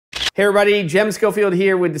Hey everybody, Jem Schofield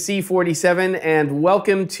here with the C47 and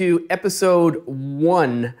welcome to episode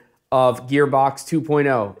 1 of Gearbox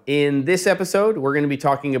 2.0. In this episode, we're going to be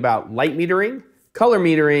talking about light metering, color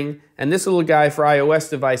metering, and this little guy for iOS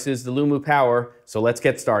devices, the Lumu Power. So let's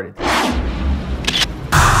get started.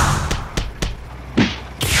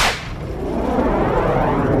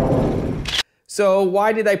 So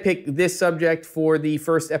why did I pick this subject for the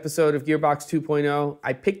first episode of Gearbox 2.0?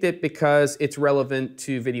 I picked it because it's relevant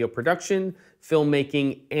to video production,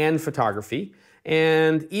 filmmaking, and photography.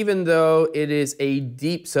 And even though it is a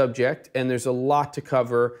deep subject and there's a lot to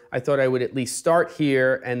cover, I thought I would at least start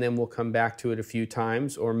here and then we'll come back to it a few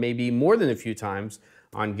times, or maybe more than a few times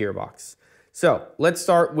on Gearbox. So let's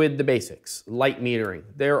start with the basics, light metering.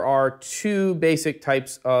 There are two basic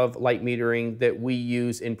types of light metering that we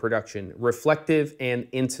use in production, reflective and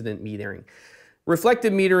incident metering.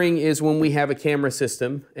 Reflective metering is when we have a camera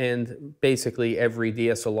system, and basically every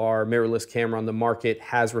DSLR mirrorless camera on the market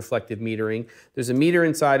has reflective metering. There's a meter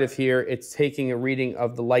inside of here. It's taking a reading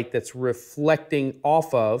of the light that's reflecting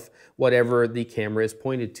off of whatever the camera is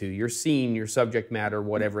pointed to, your scene, your subject matter,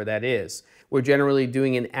 whatever that is. We're generally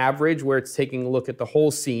doing an average where it's taking a look at the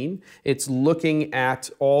whole scene. It's looking at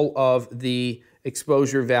all of the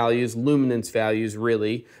exposure values, luminance values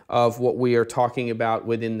really, of what we are talking about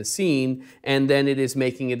within the scene, and then it is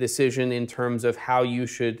making a decision in terms of how you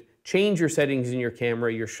should change your settings in your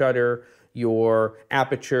camera, your shutter, your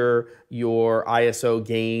aperture, your ISO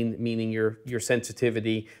gain, meaning your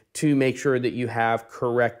sensitivity, to make sure that you have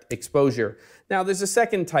correct exposure. Now there's a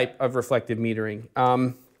second type of reflective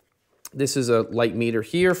metering. This is a light meter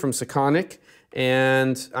here from Sekonic,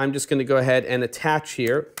 and I'm just going to go ahead and attach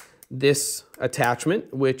here this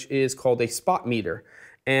attachment, which is called a spot meter.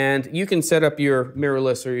 And you can set up your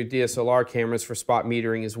mirrorless or your DSLR cameras for spot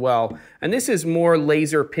metering as well. And this is more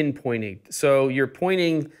laser pinpointing. So you're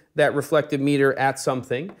pointing that reflective meter at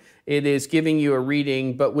something. It is giving you a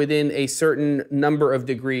reading, but within a certain number of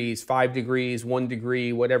degrees, 5 degrees, 1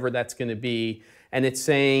 degree, whatever that's going to be. And it's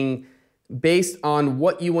saying, based on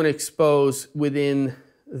what you want to expose within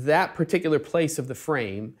that particular place of the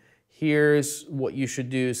frame, here's what you should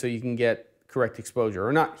do so you can get correct exposure.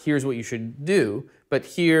 Or not here's what you should do, but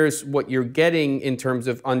here's what you're getting in terms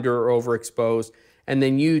of under or overexposed, and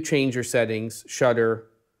then you change your settings, shutter,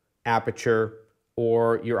 aperture,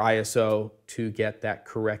 or your ISO to get that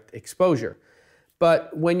correct exposure.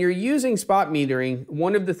 But when you're using spot metering,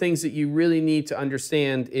 one of the things that you really need to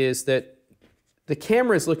understand is that the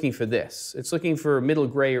camera is looking for this. It's looking for middle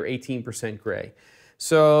gray or 18% gray.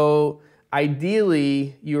 So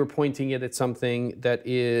ideally, you're pointing it at something that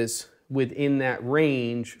is within that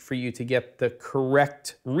range for you to get the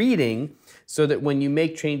correct reading, so that when you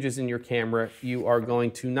make changes in your camera, you are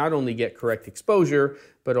going to not only get correct exposure,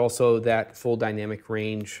 but also that full dynamic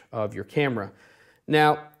range of your camera.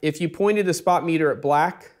 Now, if you pointed the spot meter at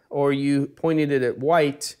black or you pointed it at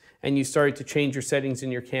white, and you started to change your settings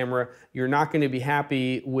in your camera, you're not going to be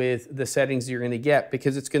happy with the settings you're going to get,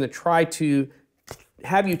 because it's going to try to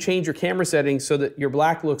have you change your camera settings so that your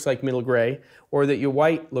black looks like middle gray or that your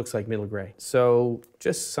white looks like middle gray. So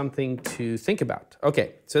just something to think about.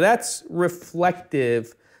 Okay, so that's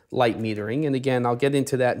reflective light metering. And again, I'll get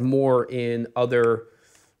into that more in other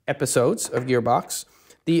episodes of Gearbox.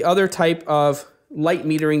 The other type of light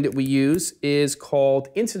metering that we use is called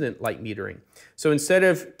incident light metering. So instead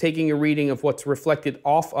of taking a reading of what's reflected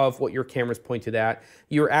off of what your camera's pointed at,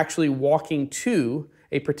 you're actually walking to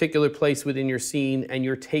a particular place within your scene and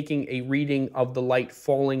you're taking a reading of the light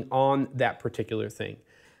falling on that particular thing.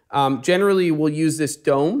 Generally, we'll use this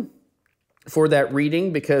dome for that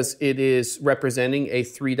reading because it is representing a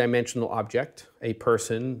three-dimensional object, a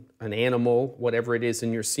person, an animal, whatever it is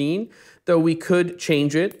in your scene. Though we could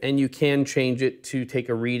change it, and you can change it to take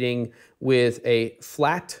a reading with a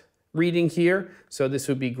flat reading here. So this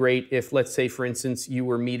would be great if, let's say, for instance, you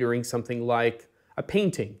were metering something like a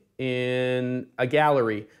painting in a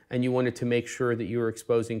gallery and you wanted to make sure that you were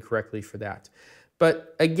exposing correctly for that.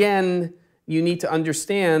 But again, you need to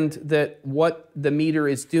understand that what the meter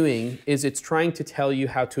is doing is it's trying to tell you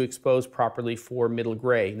how to expose properly for middle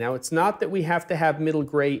gray. Now, it's not that we have to have middle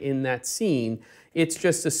gray in that scene. It's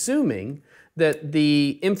just assuming that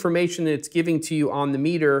the information that it's giving to you on the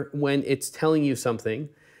meter when it's telling you something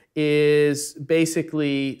is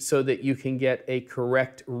basically so that you can get a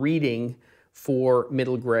correct reading for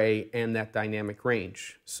middle gray and that dynamic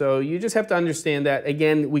range. So you just have to understand that.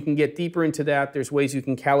 Again, we can get deeper into that. There's ways you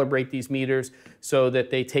can calibrate these meters so that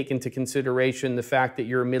they take into consideration the fact that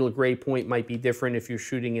your middle gray point might be different if you're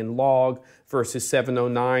shooting in log versus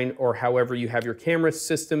 709 or however you have your camera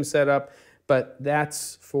system set up. but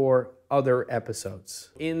that's for other episodes.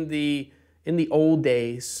 In the old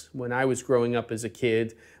days, when I was growing up as a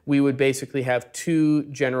kid, we would basically have two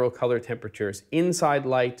general color temperatures. Inside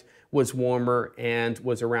light was warmer and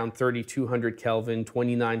was around 3200 Kelvin,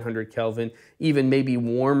 2900 Kelvin, even maybe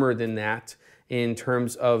warmer than that in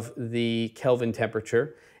terms of the Kelvin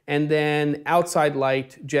temperature. And then outside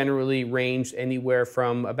light generally ranged anywhere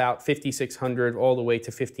from about 5600 all the way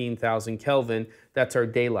to 15,000 Kelvin. That's our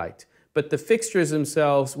daylight. But the fixtures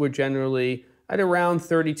themselves were generally at around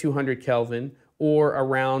 3200 Kelvin or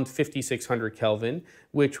around 5600 Kelvin,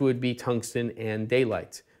 which would be tungsten and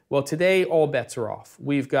daylight. Well, today all bets are off.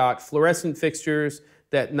 We've got fluorescent fixtures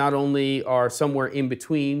that not only are somewhere in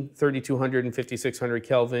between 3200 and 5600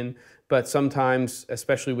 Kelvin, but sometimes,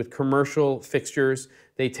 especially with commercial fixtures,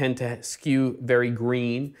 they tend to skew very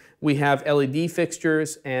green. We have LED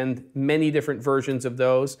fixtures and many different versions of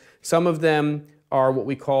those. Some of them are what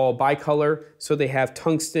we call bicolor, so they have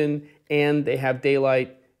tungsten and they have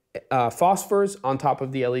daylight phosphors on top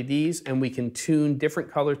of the LEDs, and we can tune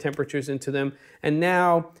different color temperatures into them. And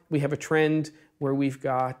now we have a trend where we've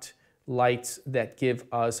got lights that give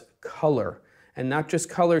us color, and not just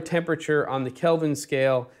color temperature on the Kelvin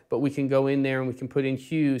scale, but we can go in there and we can put in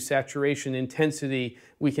hue, saturation, intensity.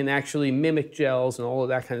 We can actually mimic gels and all of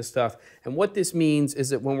that kind of stuff. And what this means is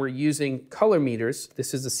that when we're using color meters,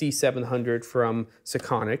 this is the C700 from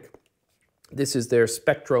Sekonic, this is their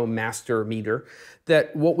Spectromaster meter,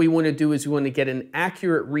 that what we want to do is we want to get an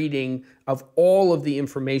accurate reading of all of the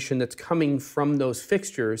information that's coming from those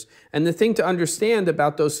fixtures. And the thing to understand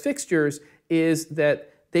about those fixtures is that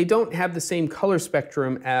they don't have the same color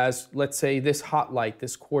spectrum as, let's say, this hot light,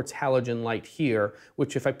 this quartz halogen light here,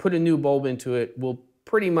 which if I put a new bulb into it will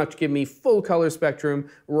pretty much give me full color spectrum,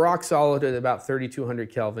 rock solid at about 3200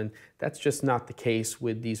 Kelvin. That's just not the case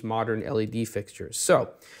with these modern LED fixtures.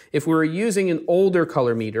 So if we were using an older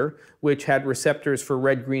color meter, which had receptors for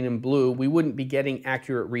red, green, and blue, we wouldn't be getting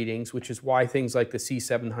accurate readings, which is why things like the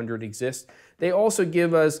C700 exist. They also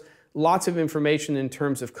give us lots of information in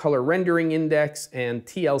terms of color rendering index and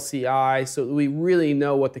TLCI, so that we really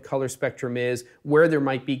know what the color spectrum is, where there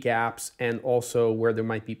might be gaps, and also where there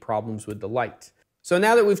might be problems with the light. So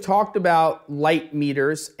now that we've talked about light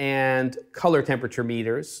meters and color temperature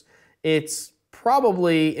meters, it's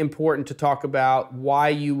probably important to talk about why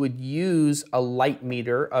you would use a light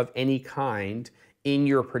meter of any kind in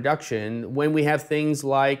your production when we have things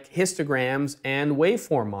like histograms and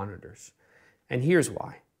waveform monitors. And here's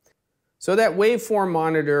why. So that waveform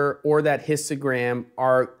monitor or that histogram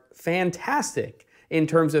are fantastic in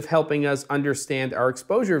terms of helping us understand our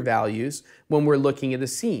exposure values when we're looking at a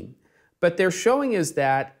scene. But they're showing us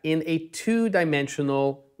that in a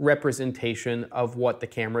two-dimensional representation of what the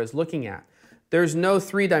camera is looking at. There's no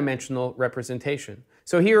three-dimensional representation.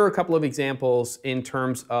 So here are a couple of examples in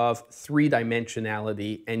terms of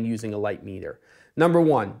three-dimensionality and using a light meter. Number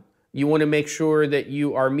one, you want to make sure that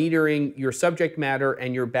you are metering your subject matter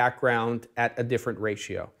and your background at a different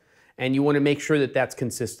ratio. And you want to make sure that that's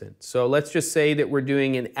consistent. So let's just say that we're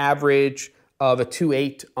doing an average of a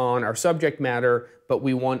 2.8 on our subject matter, but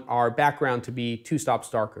we want our background to be 2 stops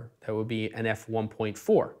darker. That would be an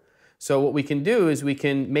f1.4. So what we can do is we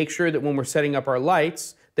can make sure that when we're setting up our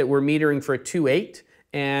lights that we're metering for a 2.8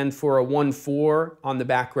 and for a 1.4 on the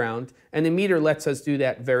background, and the meter lets us do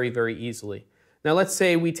that very, very easily. Now let's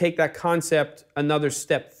say we take that concept another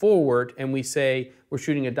step forward and we say we're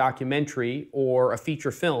shooting a documentary or a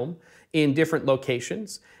feature film in different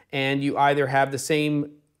locations, and you either have the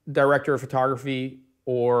same director of photography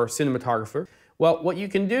or cinematographer. Well, what you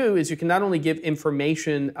can do is you can not only give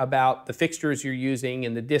information about the fixtures you're using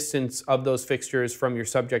and the distance of those fixtures from your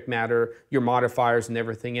subject matter, your modifiers and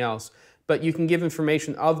everything else, but you can give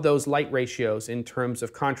information of those light ratios in terms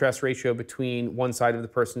of contrast ratio between one side of the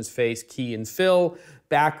person's face, key and fill,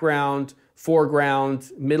 background,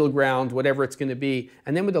 foreground, middle ground, whatever it's going to be.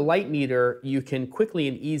 And then with the light meter, you can quickly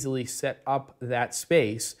and easily set up that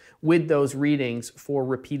space with those readings for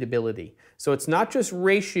repeatability. So it's not just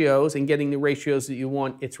ratios and getting the ratios that you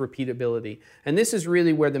want, it's repeatability. And this is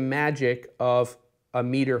really where the magic of a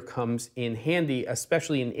meter comes in handy,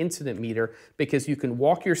 especially an incident meter, because you can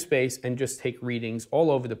walk your space and just take readings all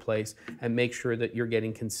over the place and make sure that you're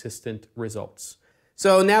getting consistent results.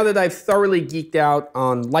 So now that I've thoroughly geeked out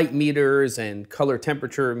on light meters and color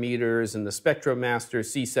temperature meters and the Spectromaster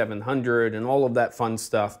C700 and all of that fun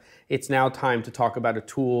stuff, it's now time to talk about a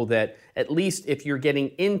tool that, at least if you're getting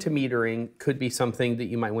into metering, could be something that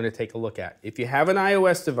you might want to take a look at. If you have an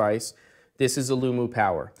iOS device, this is a Lumu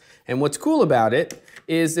Power. And what's cool about it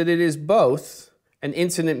is that it is both an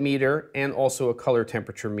incident meter and also a color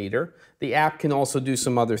temperature meter. The app can also do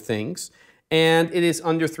some other things. and it is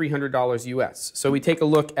under $300 US. So we take a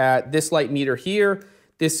look at this light meter here.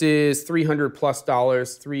 This is $300 plus,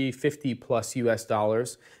 $350 plus US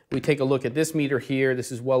dollars. We take a look at this meter here.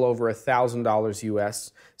 This is well over $1,000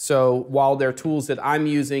 US. So while they're tools that I'm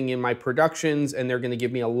using in my productions and they're going to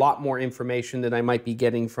give me a lot more information than I might be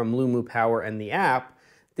getting from Lumu Power and the app,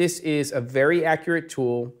 this is a very accurate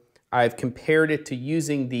tool. I've compared it to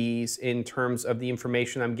using these in terms of the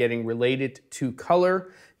information I'm getting related to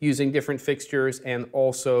color, using different fixtures, and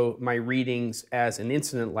also my readings as an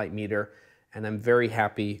incident light meter, and I'm very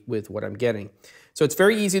happy with what I'm getting. So it's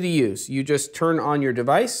very easy to use. You just turn on your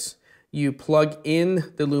device, you plug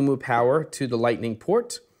in the Lumu Power to the Lightning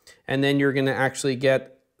port, and then you're going to actually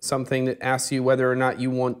get something that asks you whether or not you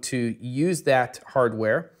want to use that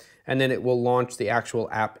hardware, and then it will launch the actual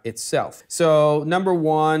app itself. So number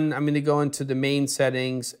one, I'm going to go into the main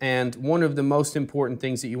settings, and one of the most important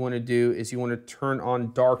things that you want to do is you want to turn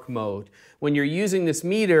on dark mode. When you're using this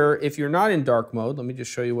meter, if you're not in dark mode, let me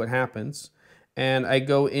just show you what happens, and I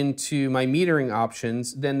go into my metering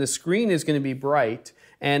options, then the screen is going to be bright.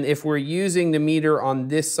 And if we're using the meter on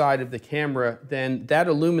this side of the camera, then that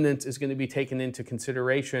illuminance is going to be taken into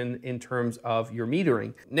consideration in terms of your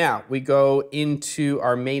metering. Now, we go into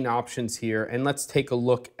our main options here, and let's take a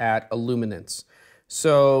look at illuminance.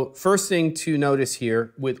 So first thing to notice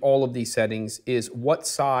here with all of these settings is what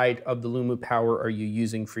side of the Lumu Power are you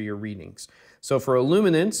using for your readings. So for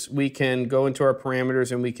illuminance, we can go into our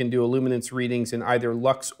parameters and we can do illuminance readings in either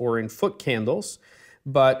lux or in foot candles.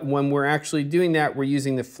 But when we're actually doing that, we're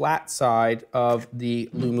using the flat side of the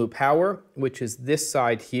Lumu Power, which is this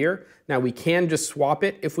side here. Now we can just swap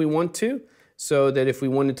it if we want to, so that if we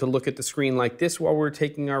wanted to look at the screen like this while we're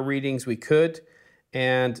taking our readings, we could.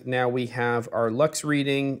 And now we have our lux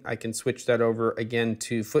reading. I can switch that over again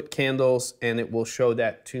to foot candles, and it will show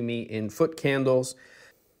that to me in foot candles.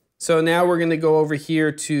 So now we're going to go over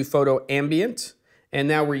here to photo ambient, and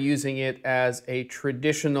now we're using it as a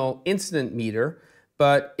traditional incident meter,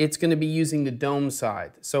 but it's going to be using the dome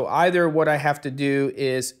side. So either what I have to do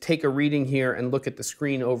is take a reading here and look at the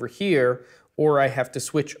screen over here, or I have to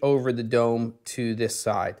switch over the dome to this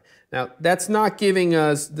side. Now, that's not giving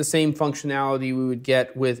us the same functionality we would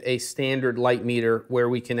get with a standard light meter where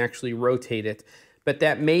we can actually rotate it. But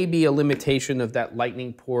that may be a limitation of that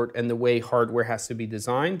lightning port and the way hardware has to be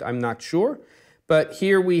designed. I'm not sure. But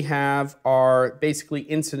here we have our basically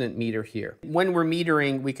incident meter here. When we're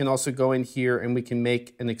metering, we can also go in here and we can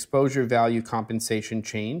make an exposure value compensation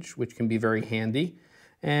change, which can be very handy.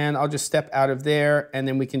 And I'll just step out of there, and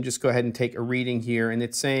then we can just go ahead and take a reading here. And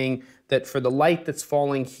it's saying that for the light that's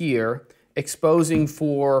falling here, exposing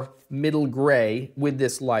for middle gray with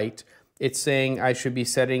this light, it's saying I should be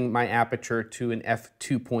setting my aperture to an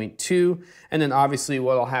f2.2, and then obviously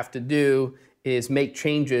what I'll have to do is make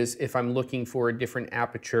changes if I'm looking for a different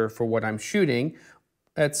aperture for what I'm shooting.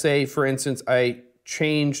 Let's say, for instance, I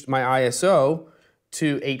changed my ISO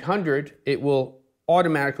to 800, it will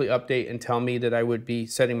automatically update and tell me that I would be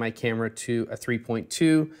setting my camera to a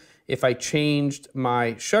 3.2. If I changed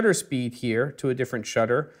my shutter speed here to a different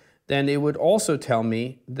shutter, then it would also tell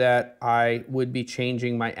me that I would be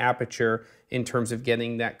changing my aperture in terms of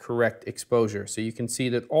getting that correct exposure. So you can see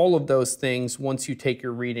that all of those things, once you take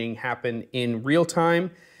your reading, happen in real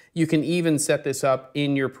time. You can even set this up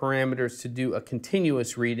in your parameters to do a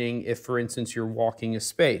continuous reading if, for instance, you're walking a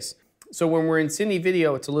space. So when we're in Cine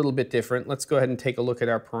Video, it's a little bit different. Let's go ahead and take a look at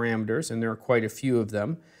our parameters, and there are quite a few of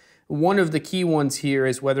them. One of the key ones here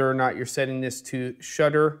is whether or not you're setting this to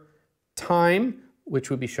shutter time, which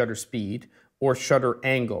would be shutter speed, or shutter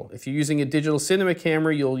angle. If you're using a digital cinema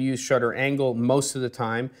camera, you'll use shutter angle most of the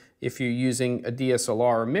time. If you're using a DSLR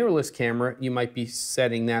or mirrorless camera, you might be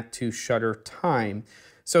setting that to shutter time.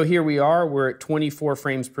 So here we are, we're at 24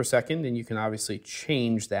 frames per second, and you can obviously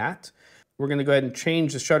change that. We're going to go ahead and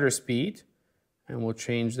change the shutter speed, and we'll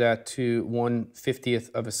change that to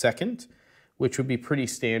 1/50th of a second, which would be pretty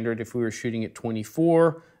standard if we were shooting at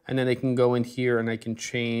 24. And then I can go in here and I can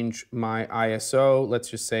change my ISO. Let's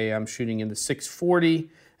just say I'm shooting in the 640,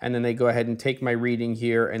 and then they go ahead and take my reading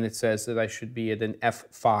here, and it says that I should be at an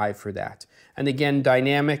f5 for that. And again,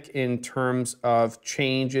 dynamic in terms of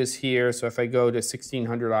changes here. So if I go to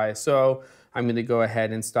 1600 ISO, I'm going to go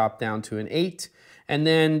ahead and stop down to an 8. And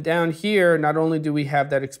then down here, not only do we have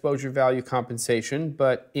that exposure value compensation,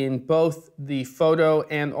 but in both the photo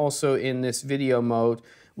and also in this video mode,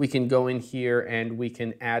 we can go in here and we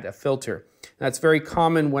can add a filter. That's very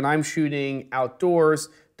common when I'm shooting outdoors,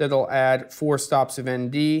 that'll add 4 stops of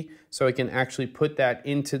ND, so I can actually put that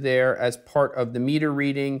into there as part of the meter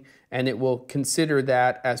reading, and it will consider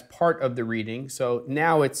that as part of the reading. So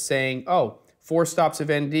now it's saying, oh, 4 stops of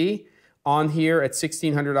ND, On here at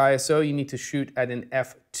 1600 ISO, you need to shoot at an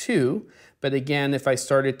f2. But again, if I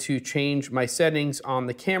started to change my settings on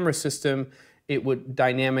the camera system, it would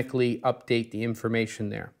dynamically update the information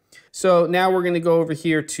there. So now we're going to go over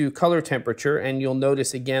here to color temperature, and you'll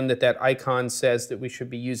notice again that that icon says that we should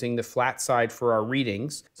be using the flat side for our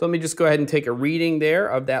readings. So let me just go ahead and take a reading there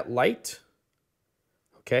of that light.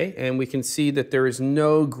 Okay, and we can see that there is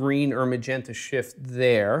no green or magenta shift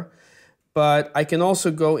there. But I can also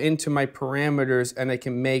go into my parameters and I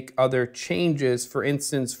can make other changes. For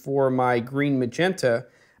instance, for my green magenta,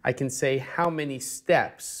 I can say how many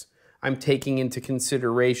steps I'm taking into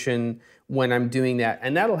consideration when I'm doing that.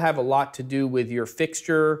 And that'll have a lot to do with your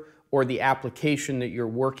fixture or the application that you're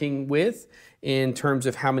working with in terms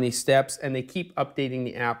of how many steps. And they keep updating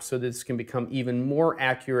the app so that this can become even more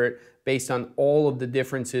accurate based on all of the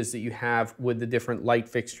differences that you have with the different light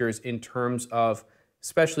fixtures in terms of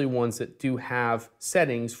especially ones that do have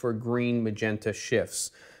settings for green magenta shifts.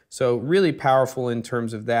 So really powerful in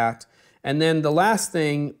terms of that. And then the last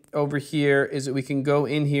thing over here is that we can go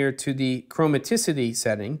in here to the chromaticity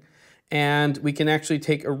setting, and we can actually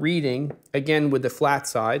take a reading, again with the flat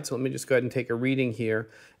side. So let me just go ahead and take a reading here.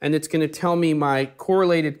 And it's going to tell me my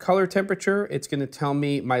correlated color temperature. It's going to tell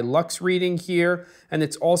me my lux reading here. And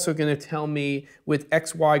it's also going to tell me with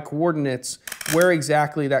XY coordinates where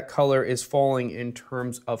exactly that color is falling in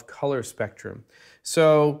terms of color spectrum.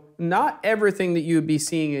 So not everything that you would be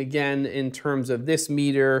seeing again in terms of this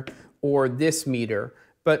meter or this meter,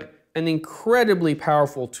 but an incredibly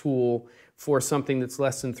powerful tool for something that's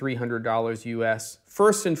less than $300 US.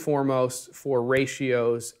 First and foremost, for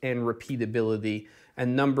ratios and repeatability.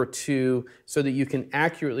 And number two, so that you can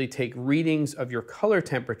accurately take readings of your color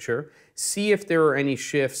temperature, see if there are any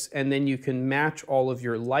shifts, and then you can match all of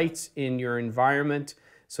your lights in your environment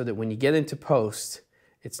so that when you get into post,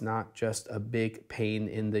 it's not just a big pain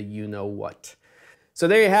in the you-know-what. So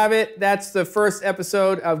there you have it. That's the first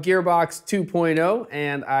episode of Gearbox 2.0,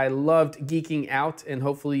 and I loved geeking out, and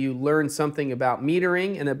hopefully you learned something about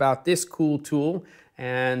metering and about this cool tool,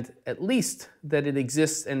 and at least that it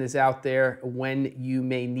exists and is out there when you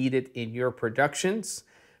may need it in your productions.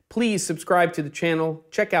 Please subscribe to the channel.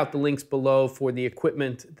 Check out the links below for the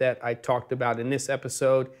equipment that I talked about in this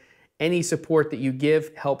episode. Any support that you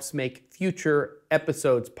give helps make future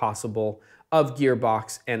episodes possible of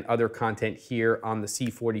Gearbox and other content here on the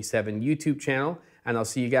C47 YouTube channel. And I'll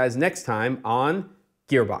see you guys next time on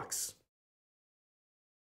Gearbox.